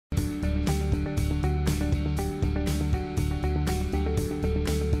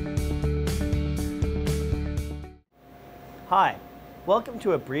Hi, welcome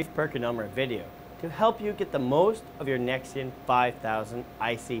to a brief Perconomer video to help you get the most of your NexION 5000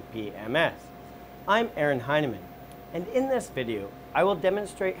 ICP-MS. I'm Aaron Heineman, and in this video I will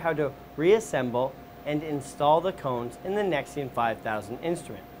demonstrate how to reassemble and install the cones in the NexION 5000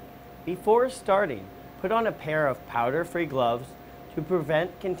 instrument. Before starting, put on a pair of powder-free gloves to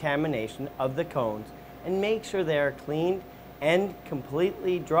prevent contamination of the cones and make sure they are cleaned and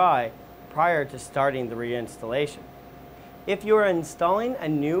completely dry prior to starting the reinstallation. If you are installing a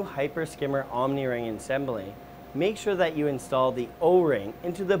new Skimmer OmniRing assembly, make sure that you install the O-ring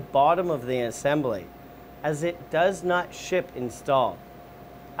into the bottom of the assembly, as it does not ship installed.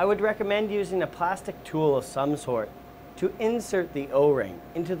 I would recommend using a plastic tool of some sort to insert the O-ring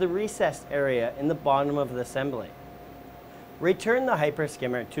into the recessed area in the bottom of the assembly. Return the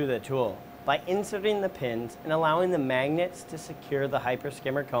Skimmer to the tool by inserting the pins and allowing the magnets to secure the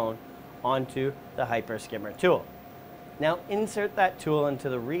Skimmer cone onto the Skimmer tool. Now insert that tool into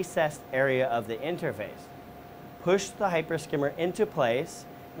the recessed area of the interface. Push the Skimmer into place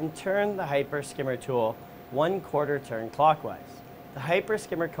and turn the Skimmer tool 1/4 turn clockwise. The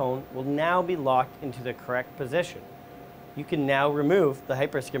Skimmer cone will now be locked into the correct position. You can now remove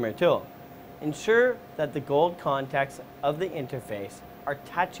the Skimmer tool. Ensure that the gold contacts of the interface are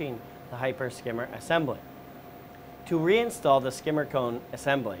touching the Skimmer assembly. To reinstall the skimmer cone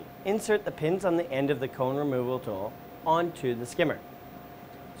assembly, insert the pins on the end of the cone removal tool onto the skimmer.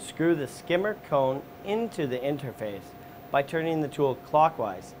 Screw the skimmer cone into the interface by turning the tool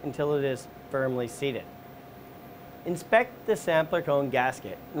clockwise until it is firmly seated. Inspect the sampler cone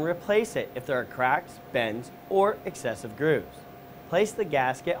gasket and replace it if there are cracks, bends, or excessive grooves. Place the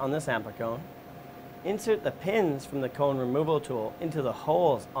gasket on the sampler cone. Insert the pins from the cone removal tool into the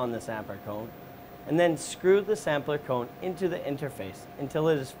holes on the sampler cone, and then screw the sampler cone into the interface until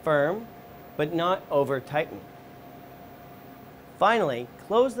it is firm but not over-tightened. Finally,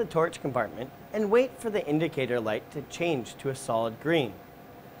 close the torch compartment and wait for the indicator light to change to a solid green.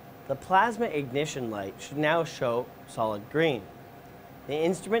 The plasma ignition light should now show solid green. The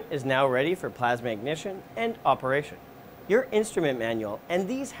instrument is now ready for plasma ignition and operation. Your instrument manual and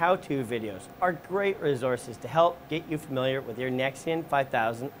these how-to videos are great resources to help get you familiar with your NexION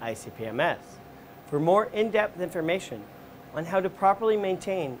 5000 ICP-MS. For more in-depth information on how to properly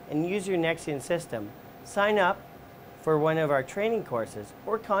maintain and use your NexION system, sign up for one of our training courses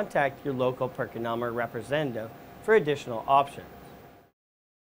or contact your local Perconomer representative for additional options.